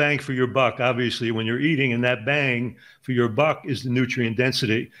biggest bang for your buck, obviously, when you're eating, and that bang for your buck is the nutrient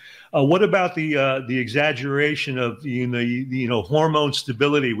density. What about the exaggeration of hormone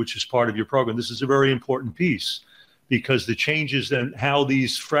stability, which is part of your program? This is a very important piece because the changes in how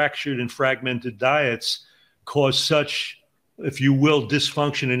these fractured and fragmented diets cause such, if you will,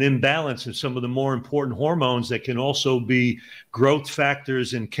 dysfunction and imbalance in some of the more important hormones that can also be growth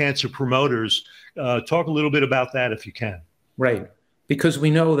factors and cancer promoters. Talk a little bit about that if you can. Right. Because we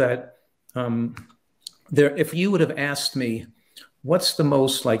know that if you would have asked me, what's the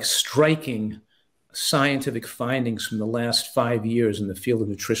most striking scientific findings from the last 5 years in the field of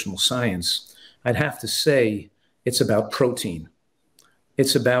nutritional science, I'd have to say it's about protein.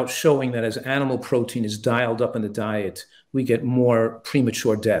 It's about showing that as animal protein is dialed up in the diet, we get more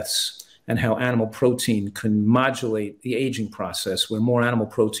premature deaths, and how animal protein can modulate the aging process, where more animal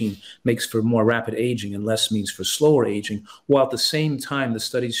protein makes for more rapid aging and less means for slower aging, while at the same time the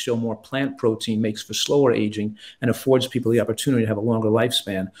studies show more plant protein makes for slower aging and affords people the opportunity to have a longer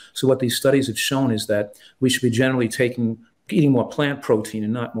lifespan. So what these studies have shown is that we should be generally eating more plant protein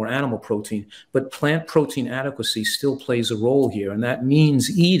and not more animal protein, but plant protein adequacy still plays a role here, and that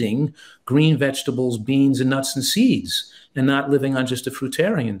means eating green vegetables, beans, and nuts and seeds, and not living on just a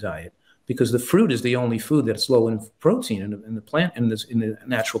fruitarian diet, because the fruit is the only food that's low in protein in the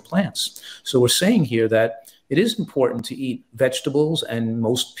natural plants. So we're saying here that it is important to eat vegetables, and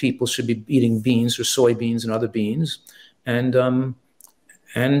most people should be eating beans or soybeans and other beans, and a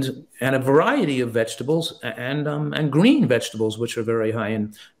variety of vegetables and green vegetables, which are very high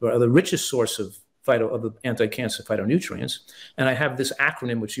in, are the richest source of the anti-cancer phytonutrients. And I have this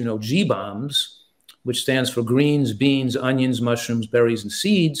acronym, which GBOMS, which stands for greens, beans, onions, mushrooms, berries, and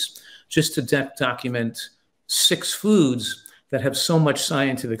seeds, just to document 6 foods that have so much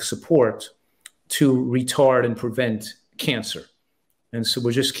scientific support to retard and prevent cancer. And so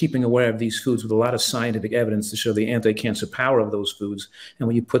we're just keeping aware of these foods with a lot of scientific evidence to show the anti-cancer power of those foods. And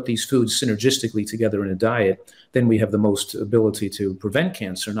when you put these foods synergistically together in a diet, then we have the most ability to prevent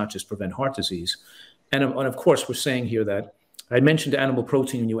cancer, not just prevent heart disease. And of course, we're saying here that I mentioned animal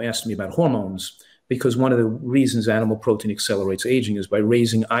protein when you asked me about hormones, because one of the reasons animal protein accelerates aging is by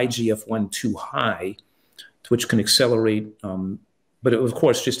raising IGF-1 too high, which can accelerate. But of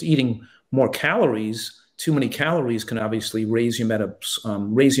course, just eating more calories, too many calories, can obviously raise your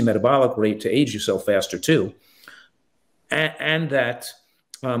metabolic rate to age yourself faster too. And that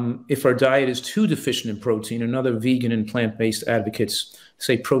if our diet is too deficient in protein, and other vegan and plant-based advocates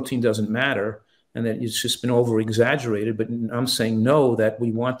say protein doesn't matter, and that it's just been over-exaggerated. But I'm saying no, that we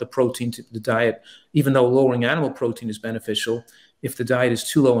want the protein to the diet, even though lowering animal protein is beneficial. If the diet is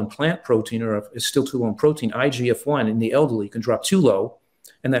too low in plant protein, or if it's still too low in protein, IGF-1 in the elderly can drop too low,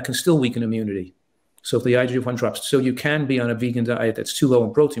 and that can still weaken immunity. So if the IGF-1 drops, so you can be on a vegan diet that's too low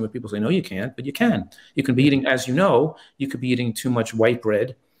in protein, but people say, no, you can't, but you can. You can be eating, as you know, you could be eating too much white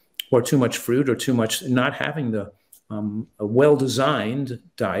bread, or too much fruit, or too much, not having a well-designed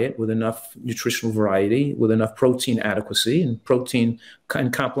diet with enough nutritional variety, with enough protein adequacy, and protein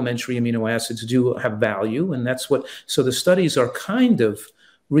and complementary amino acids do have value. And that's so the studies are kind of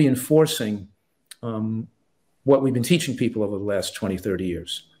reinforcing what we've been teaching people over the last 20, 30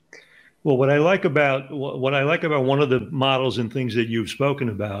 years. Well, what I like about one of the models and things that you've spoken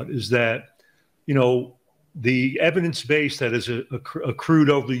about is that, the evidence base that has accrued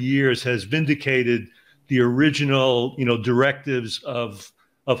over the years has vindicated the original, directives of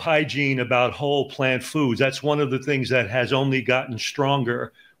hygiene about whole plant foods. That's one of the things that has only gotten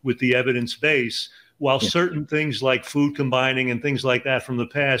stronger with the evidence base, while certain things like food combining and things like that from the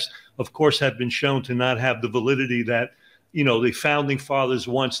past, of course, have been shown to not have the validity that, the founding fathers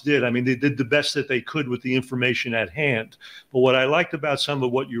once did. I mean, they did the best that they could with the information at hand. But what I liked about some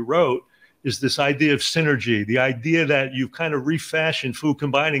of what you wrote is this idea of synergy, the idea that you've kind of refashioned food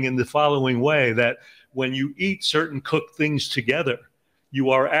combining in the following way, that when you eat certain cooked things together, you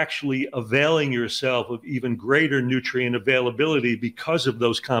are actually availing yourself of even greater nutrient availability because of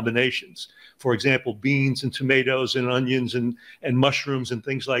those combinations. For example, beans and tomatoes and onions and mushrooms and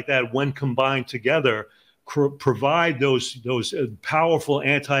things like that, when combined together, provide those powerful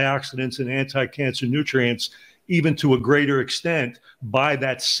antioxidants and anti-cancer nutrients, even to a greater extent, by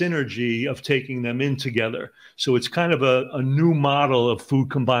that synergy of taking them in together. So it's kind of a new model of food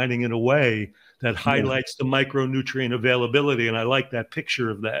combining in a way that highlights the micronutrient availability. And I like that picture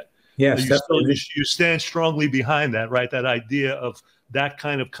of that. Yes, you stand strongly behind that, right? That idea of that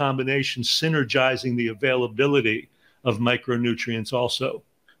kind of combination synergizing the availability of micronutrients also.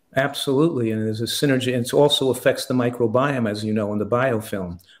 Absolutely. And there's a synergy. And it also affects the microbiome, as you know, in the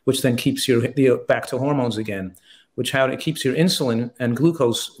biofilm, which then keeps back to hormones again, which how it keeps your insulin and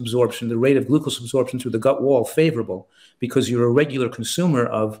glucose absorption, the rate of glucose absorption through the gut wall, favorable, because you're a regular consumer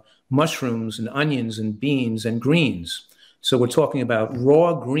of mushrooms and onions and beans and greens. So we're talking about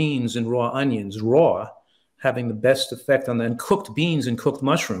raw greens and raw onions, raw, having the best effect on then cooked beans and cooked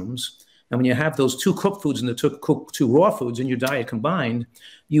mushrooms. And when you have those two cooked foods and the two raw foods in your diet combined,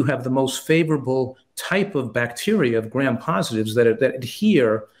 you have the most favorable type of bacteria, of gram-positives, that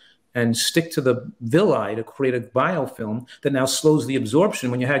adhere and stick to the villi to create a biofilm that now slows the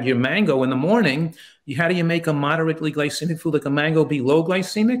absorption. When you had your mango in the morning, how do you make a moderately glycemic food like a mango be low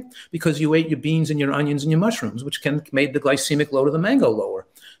glycemic? Because you ate your beans and your onions and your mushrooms, which made the glycemic load of the mango lower.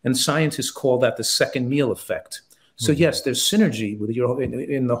 And scientists call that the second meal effect. So yes, there's synergy with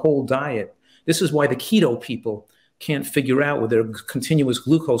in the whole diet. This is why the keto people can't figure out with their continuous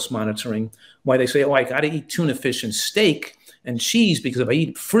glucose monitoring, why they say, oh, I got to eat tuna fish and steak and cheese, because if I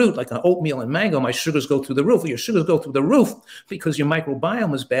eat fruit like an oatmeal and mango, my sugars go through the roof. Well, your sugars go through the roof because your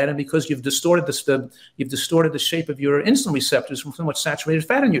microbiome is bad and because you've distorted the shape of your insulin receptors from so much saturated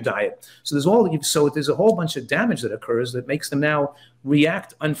fat in your diet. So there's a whole bunch of damage that occurs that makes them now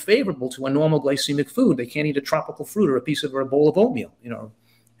react unfavorable to a normal glycemic food. They can't eat a tropical fruit or a bowl of oatmeal,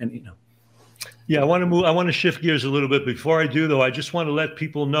 Yeah, I want to shift gears a little bit. Before I do, though, I just want to let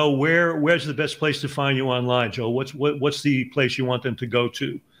people know where's the best place to find you online, Joe. What's the place you want them to go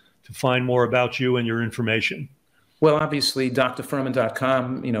to find more about you and your information? Well, obviously,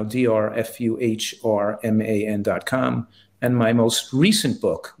 drfuhrman.com, drfuhrman.com. And my most recent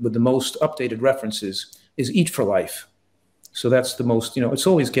book with the most updated references is Eat for Life. So that's the most, it's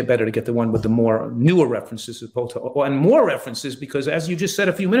always better to get the one with the more newer references and more references, because as you just said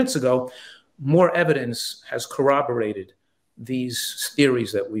a few minutes ago, more evidence has corroborated these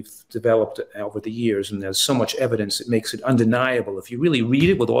theories that we've developed over the years. And there's so much evidence, it makes it undeniable. If you really read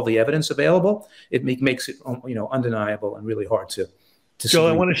it with all the evidence available, it makes it, undeniable and really hard to Joe,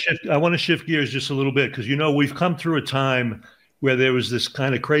 I want to shift gears just a little bit, because, we've come through a time where there was this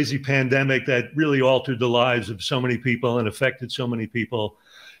kind of crazy pandemic that really altered the lives of so many people and affected so many people.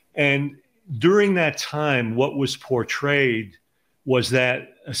 And during that time, what was portrayed was that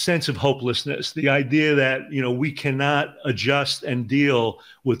a sense of hopelessness, the idea that, we cannot adjust and deal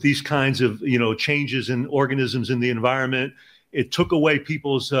with these kinds of, changes in organisms in the environment. It took away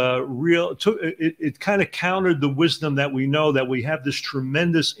people's it kind of countered the wisdom that we know that we have this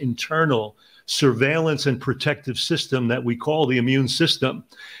tremendous internal surveillance and protective system that we call the immune system.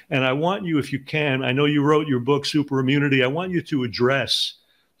 And I want you, if you can, I know you wrote your book, Super Immunity, I want you to address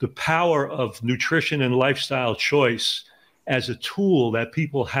the power of nutrition and lifestyle choice as a tool that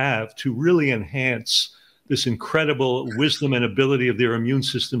people have to really enhance this incredible wisdom and ability of their immune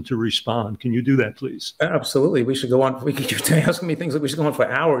system to respond. Can you do that, please? Absolutely. We should go on. You're asking me things that we should go on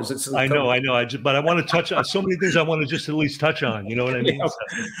for hours. I know. But I want to touch on so many things I want to just at least touch on. You know what I mean?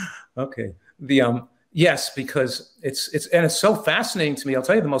 Okay. Yes, because it's so fascinating to me. I'll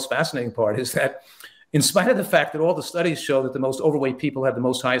tell you the most fascinating part is that in spite of the fact that all the studies show that the most overweight people have the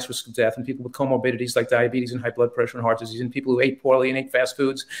most highest risk of death, and people with comorbidities like diabetes and high blood pressure and heart disease, and people who ate poorly and ate fast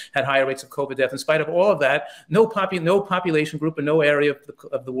foods had higher rates of COVID death. In spite of all of that, no population group in no area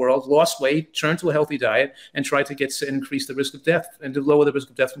of the world lost weight, turned to a healthy diet, and tried to increase the risk of death and to lower the risk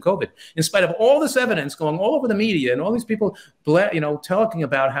of death from COVID. In spite of all this evidence going all over the media and all these people, talking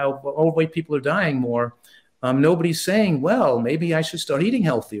about how overweight people are dying more, nobody's saying, well, maybe I should start eating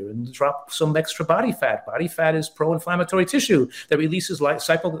healthier and drop some extra body fat. Body fat is pro-inflammatory tissue that releases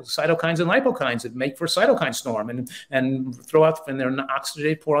cytokines and lipokines that make for a cytokine storm and throw out, and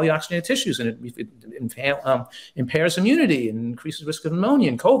they're poorly oxygenated tissues, and it impairs immunity and increases risk of pneumonia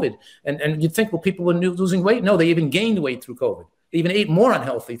and COVID. And you'd think, well, people were losing weight. No, they even gained weight through COVID. They even ate more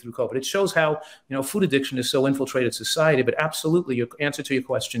unhealthy through COVID. It shows how, food addiction is so infiltrated society. But absolutely, your answer to your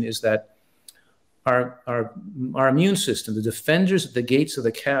question is that our immune system, the defenders at the gates of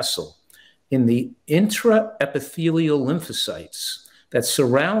the castle, in the intraepithelial lymphocytes that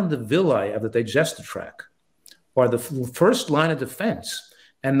surround the villi of the digestive tract, are the first line of defense.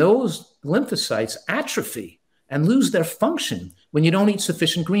 And those lymphocytes atrophy and lose their function when you don't eat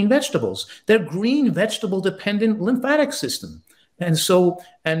sufficient green vegetables. They're green vegetable dependent lymphatic system.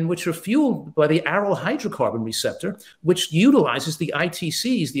 And which are fueled by the aryl hydrocarbon receptor, which utilizes the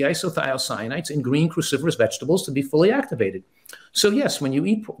ITCs, the isothiocyanates, in green cruciferous vegetables to be fully activated. So yes, when you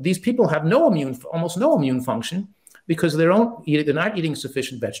eat, these people have almost no immune function because they're not eating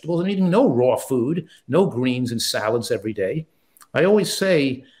sufficient vegetables and eating no raw food, no greens and salads every day. I always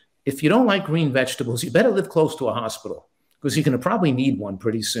say, if you don't like green vegetables, you better live close to a hospital, because you're going to probably need one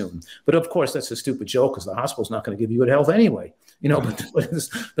pretty soon. But of course, that's a stupid joke, because the hospital's not going to give you good health anyway. you know, but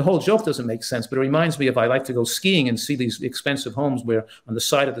the whole joke doesn't make sense. But it reminds me of, I like to go skiing and see these expensive homes where on the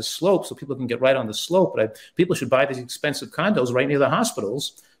side of the slope, so people can get right on the slope. But people should buy these expensive condos right near the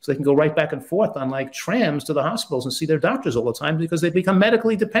hospitals, so they can go right back and forth on like trams to the hospitals and see their doctors all the time, because they become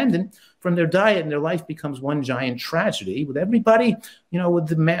medically dependent from their diet, and their life becomes one giant tragedy with everybody, you know, with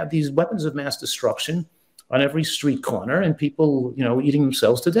these weapons of mass destruction on every street corner, and people, you know, eating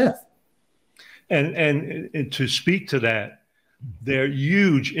themselves to death. And to speak to that, there are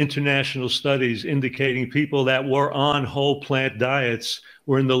huge international studies indicating people that were on whole plant diets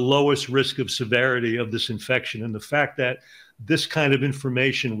were in the lowest risk of severity of this infection. And the fact that this kind of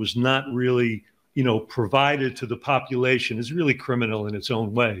information was not really, you know, provided to the population is really criminal in its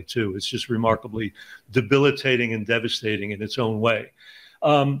own way, too. It's just remarkably debilitating and devastating in its own way.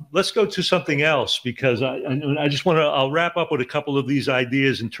 Let's go to something else, because I just want to, I'll wrap up with a couple of these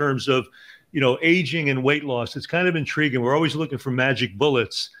ideas in terms of, you know, aging and weight loss. It's kind of intriguing. We're always looking for magic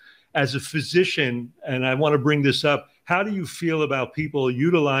bullets. As a physician, and I want to bring this up, how do you feel about people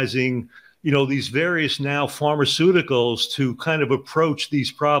utilizing, you know, these various now pharmaceuticals to kind of approach these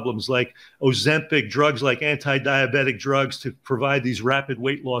problems, like Ozempic, drugs like anti-diabetic drugs to provide these rapid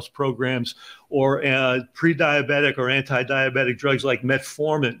weight loss programs, or pre-diabetic or anti-diabetic drugs like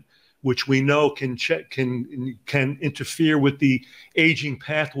metformin, which we know can interfere with the aging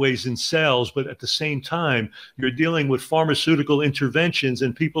pathways in cells, but at the same time, you're dealing with pharmaceutical interventions,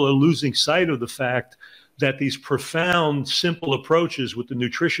 and people are losing sight of the fact that these profound, simple approaches with the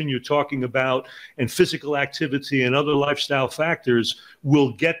nutrition you're talking about and physical activity and other lifestyle factors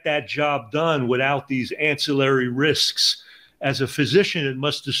will get that job done without these ancillary risks. As a physician, it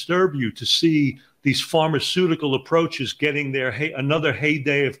must disturb you to see these pharmaceutical approaches getting their another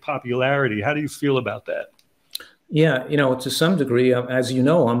heyday of popularity. How do you feel about that? Yeah, you know, to some degree, as you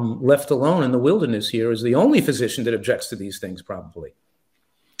know, I'm left alone in the wilderness here as the only physician that objects to these things, probably,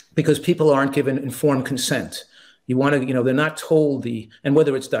 because people aren't given informed consent. You want to, you know, they're not told and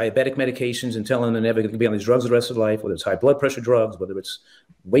whether it's diabetic medications and telling them they're never going to be on these drugs the rest of their life, whether it's high blood pressure drugs, whether it's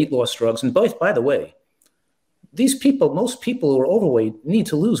weight loss drugs. And both, by the way, these people, most people who are overweight need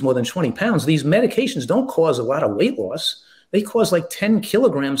to lose more than 20 pounds. These medications don't cause a lot of weight loss. They cause like 10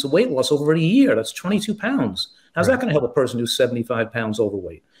 kilograms of weight loss over a year. That's 22 pounds. How's that going to help a person who's 75 pounds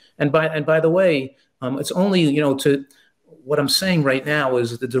overweight? And by the way, it's only, you know, what I'm saying right now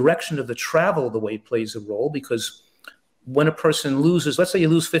is the direction of the travel of the weight plays a role, because when a person loses, let's say you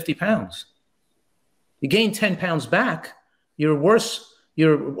lose 50 pounds, you gain 10 pounds back, you're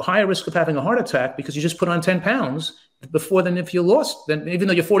higher risk of having a heart attack because you just put on 10 pounds before than if you lost. Then even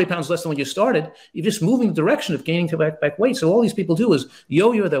though you're 40 pounds less than when you started, you're just moving the direction of gaining back weight. So all these people do is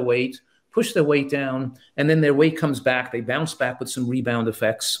yo-yo their weight, push their weight down, and then their weight comes back. They bounce back with some rebound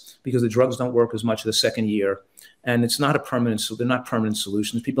effects because the drugs don't work as much the second year. And it's not a permanent, so they're not permanent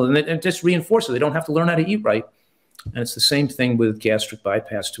solutions. People, and it just reinforces it. They don't have to learn how to eat right. And it's the same thing with gastric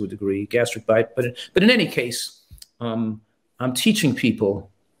bypass to a degree, but in any case, I'm teaching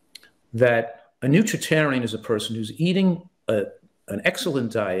people that a nutritarian is a person who's eating an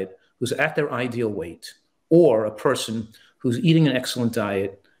excellent diet, who's at their ideal weight, or a person who's eating an excellent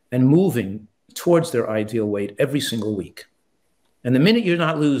diet and moving towards their ideal weight every single week. And the minute you're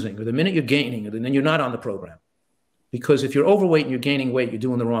not losing, or the minute you're gaining, then you're not on the program. Because if you're overweight and you're gaining weight, you're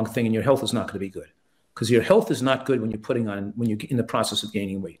doing the wrong thing, and your health is not going to be good. Because your health is not good when you're in the process of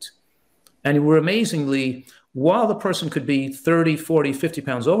gaining weight. And we're amazingly, while the person could be 30, 40, 50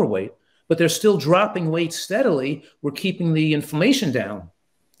 pounds overweight, but they're still dropping weight steadily, we're keeping the inflammation down.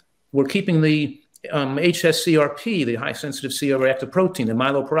 We're keeping the HSCRP, the high sensitive C-reactive protein, the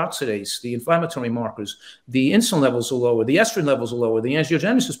myeloperoxidase, the inflammatory markers, the insulin levels are lower, the estrogen levels are lower, the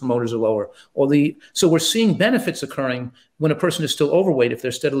angiogenesis promoters are lower. So we're seeing benefits occurring when a person is still overweight if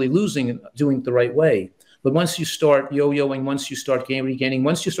they're steadily losing and doing it the right way. But once you start yo-yoing, once you start regaining,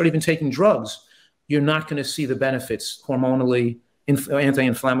 once you start even taking drugs, you're not going to see the benefits hormonally,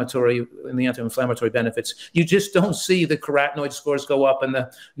 anti-inflammatory, and the anti-inflammatory benefits. You just don't see the carotenoid scores go up, and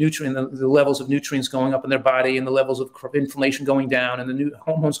the levels of nutrients going up in their body, and the levels of inflammation going down, and the new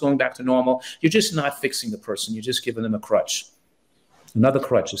hormones going back to normal. You're just not fixing the person. You're just giving them a crutch, another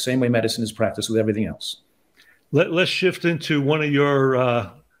crutch, the same way medicine is practiced with everything else. Let's shift into one of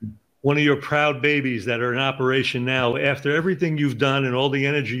your proud babies that are in operation now. After everything you've done and all the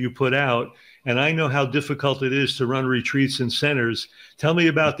energy you put out, and I know how difficult it is to run retreats and centers. Tell me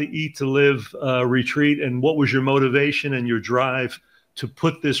about the Eat to Live retreat, and what was your motivation and your drive to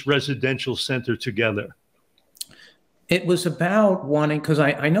put this residential center together? It was about wanting, because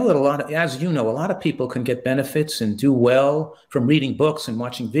I know that as you know, a lot of people can get benefits and do well from reading books and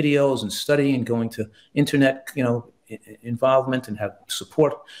watching videos and studying and going to internet, involvement and have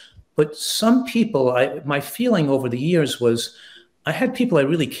support. But some people, my feeling over the years was I had people I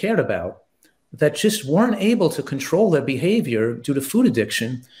really cared about that just weren't able to control their behavior due to food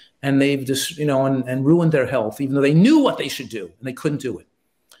addiction, and they've just, and ruined their health, even though they knew what they should do and they couldn't do it.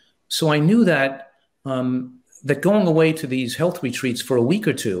 So I knew that that going away to these health retreats for a week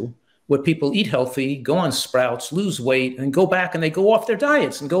or two, where people eat healthy, go on sprouts, lose weight, and go back and they go off their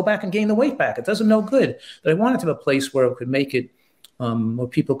diets and go back and gain the weight back. It does them no good. But I wanted to have a place where it could make it, where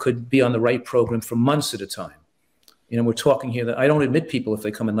people could be on the right program for months at a time. We're talking here that I don't admit people if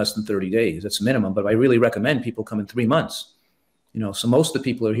they come in less than 30 days. That's minimum, but I really recommend people come in 3 months. So most of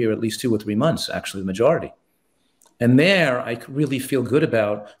the people are here at least 2 or 3 months, actually, the majority. And there, I really feel good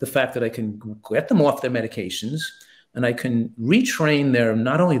about the fact that I can get them off their medications, and I can retrain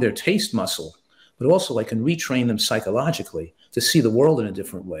not only their taste muscle, but also I can retrain them psychologically to see the world in a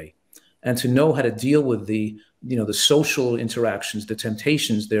different way, and to know how to deal with the social interactions, the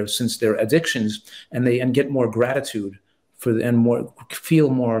temptations there, since they're addictions, and get more gratitude and feel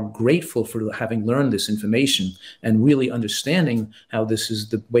more grateful for having learned this information and really understanding how this is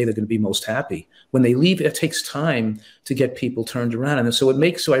the way they're going to be most happy. When they leave, it takes time to get people turned around. And so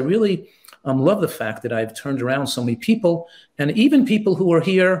I really love the fact that I've turned around so many people, and even people who are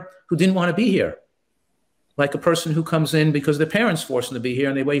here who didn't want to be here. Like a person who comes in because their parents forced them to be here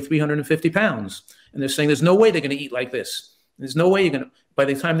and they weigh 350 pounds. And they're saying, there's no way they're going to eat like this. There's no way you're going to, by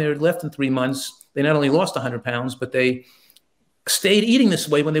the time they're left in 3 months, they not only lost 100 pounds, but they stayed eating this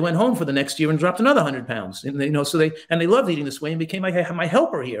way when they went home for the next year and dropped another 100 pounds. And they loved eating this way and became my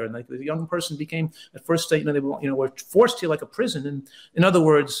helper here. And like the young person became at first, they were forced here like a prison. And in other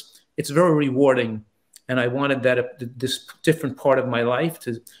words, it's very rewarding. And I wanted this different part of my life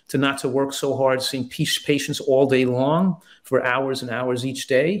to not to work so hard, seeing patients all day long for hours and hours each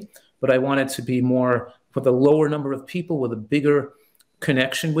day. But I wanted to be more with a lower number of people with a bigger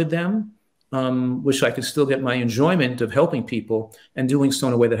connection with them, which I could still get my enjoyment of helping people and doing so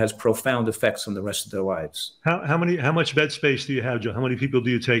in a way that has profound effects on the rest of their lives. How much bed space do you have, Joe? How many people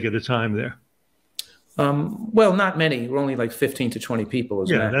do you take at a time there? Well, not many. We're only like 15 to 20 people.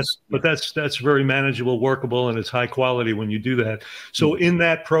 That's very manageable, workable, and it's high quality when you do that. So in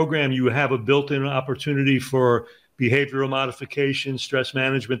that program, you have a built-in opportunity for behavioral modification, stress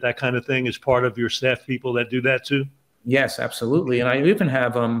management, that kind of thing as part of your staff people that do that too? Yes, absolutely. And I even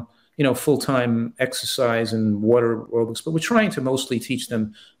have, full-time exercise and water aerobics, but we're trying to mostly teach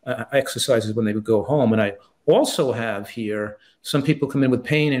them exercises when they would go home. And I also have here, some people come in with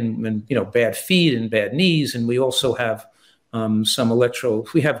pain and bad feet and bad knees. And we also have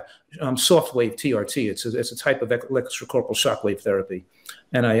we have soft wave TRT. It's a type of electrocorporal shockwave therapy.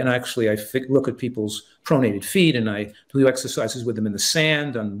 And I look at people's pronated feet, and I do exercises with them in the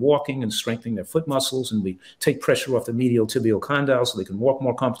sand on walking and strengthening their foot muscles. And we take pressure off the medial tibial condyle so they can walk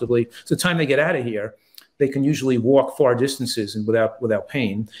more comfortably. So the time they get out of here, they can usually walk far distances and without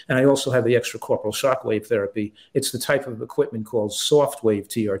pain. And I also have the extracorporal shockwave therapy. It's the type of equipment called soft wave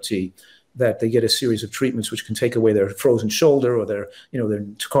TRT, that they get a series of treatments which can take away their frozen shoulder or their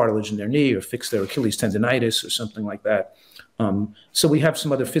cartilage in their knee, or fix their Achilles tendonitis or something like that. So we have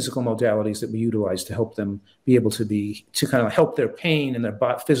some other physical modalities that we utilize to help them be able to kind of help their pain and their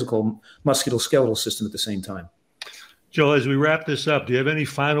physical musculoskeletal system at the same time. Joel, as we wrap this up, do you have any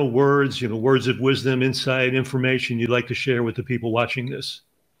final words, words of wisdom, insight, information you'd like to share with the people watching this?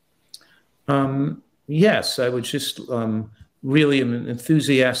 Yes, I would just really am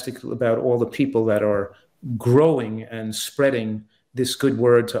enthusiastic about all the people that are growing and spreading this good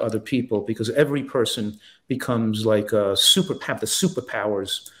word to other people, because every person becomes like have the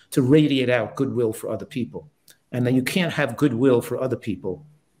superpowers to radiate out goodwill for other people. And then you can't have goodwill for other people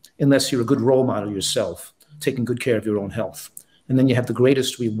unless you're a good role model yourself, taking good care of your own health. And then you have the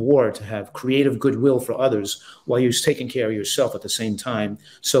greatest reward to have creative goodwill for others while you're taking care of yourself at the same time.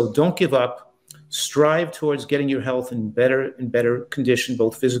 So don't give up. Strive towards getting your health in better condition,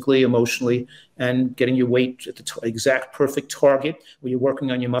 both physically, emotionally, and getting your weight at the exact perfect target where you're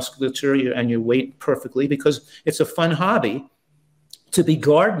working on your musculature and your weight perfectly, because it's a fun hobby to be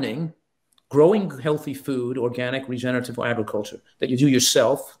gardening, growing healthy food, organic, regenerative agriculture that you do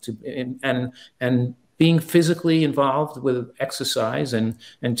yourself, and being physically involved with exercise and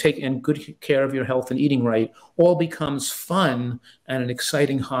taking good care of your health and eating right all becomes fun and an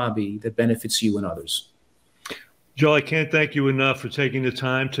exciting hobby that benefits you and others. Joe, I can't thank you enough for taking the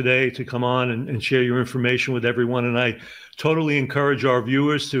time today to come on and share your information with everyone. And I totally encourage our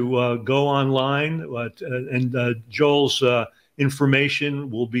viewers to go online, Joel's information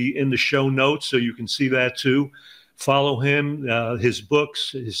will be in the show notes, so you can see that too. Follow him, his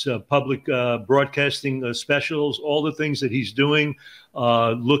books, his public broadcasting specials, all the things that he's doing.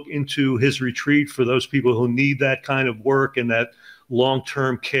 Look into his retreat for those people who need that kind of work and that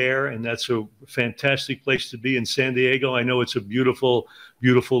long-term care. And that's a fantastic place to be in San Diego. I know it's a beautiful,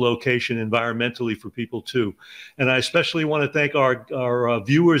 beautiful location environmentally for people too. And I especially want to thank our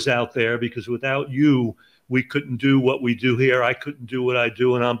viewers out there, because without you, we couldn't do what we do here. I couldn't do what I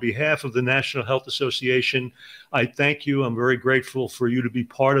do. And on behalf of the National Health Association, I thank you. I'm very grateful for you to be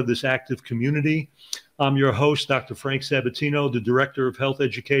part of this active community. I'm your host, Dr. Frank Sabatino, the Director of Health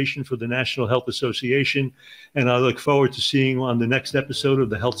Education for the National Health Association, and I look forward to seeing you on the next episode of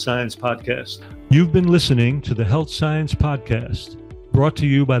the Health Science Podcast. You've been listening to the Health Science Podcast, brought to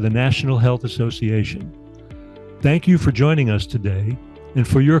you by the National Health Association. Thank you for joining us today and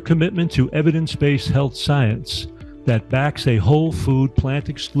for your commitment to evidence-based health science that backs a whole food,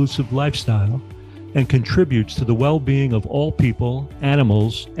 plant-exclusive lifestyle and contributes to the well-being of all people,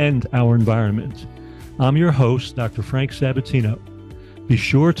 animals, and our environment. I'm your host, Dr. Frank Sabatino. Be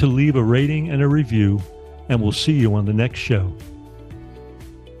sure to leave a rating and a review, and we'll see you on the next show.